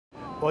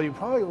Well, you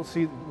probably will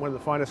see one of the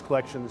finest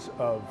collections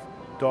of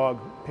dog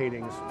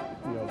paintings,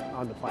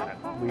 on the planet.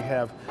 We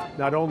have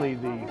not only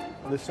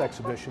this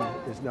exhibition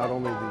is not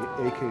only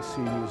the AKC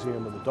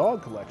Museum of the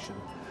Dog Collection,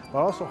 but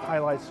also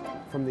highlights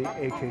from the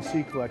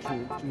AKC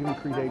collection, which even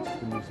predates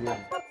the museum.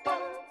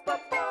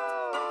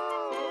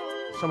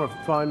 Some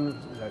are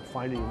fun, like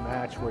finding a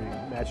match where you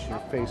match your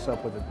face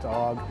up with a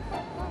dog.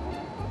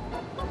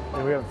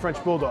 And we have a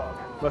French Bulldog,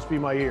 must be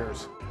my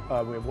ears.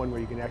 We have one where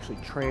you can actually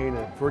train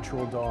a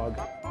virtual dog.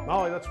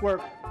 Molly, let's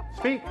work.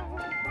 Speak.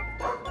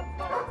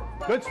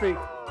 Good speak.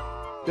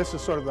 This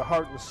is sort of the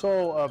heart and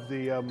soul of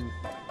the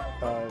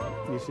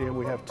museum.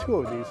 We have two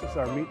of these. This is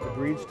our Meet the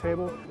Breeds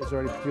table. Is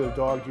there any particular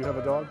dog? Do you have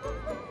a dog?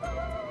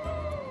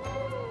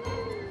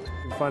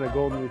 You find a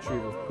golden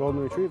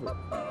retriever.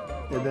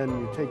 And then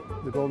you take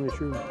the golden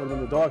retriever and put him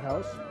in the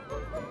doghouse.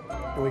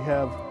 And we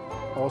have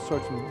all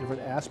sorts of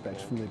different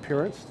aspects, from the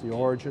appearance, the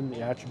origin,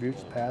 the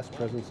attributes, past,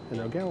 present, in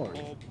our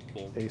gallery.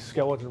 A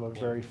skeleton of a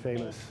very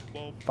famous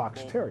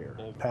fox terrier.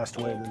 Passed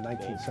away in the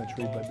 19th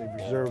century, but they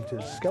preserved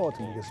his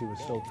skeleton because he was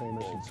so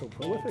famous and so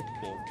prolific.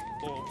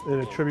 In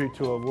a tribute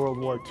to a World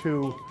War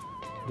II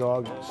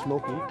dog,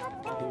 Smokey,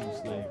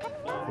 who's a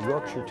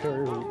Yorkshire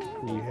Terrier,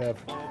 who we have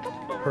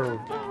her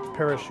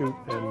parachute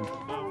and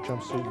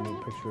jumpsuit and a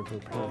picture of her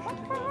parachute.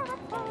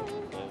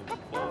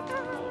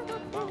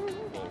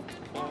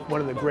 One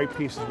of the great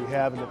pieces we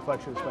have in the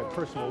collection is by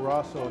Percival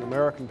Rosso, an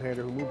American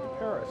painter who moved to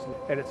Paris.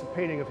 And it's a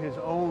painting of his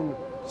own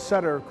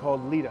setter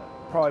called Lita,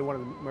 probably one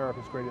of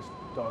America's greatest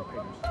dog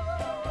painters.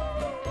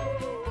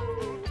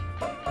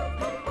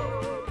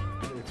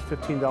 It's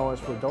 $15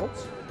 for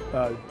adults,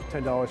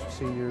 $10 for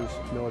seniors,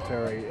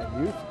 military,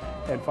 and youth,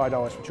 and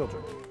 $5 for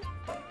children.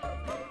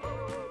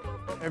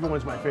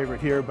 Everyone's my favorite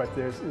here, but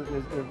there's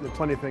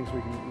plenty of things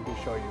we can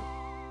show you.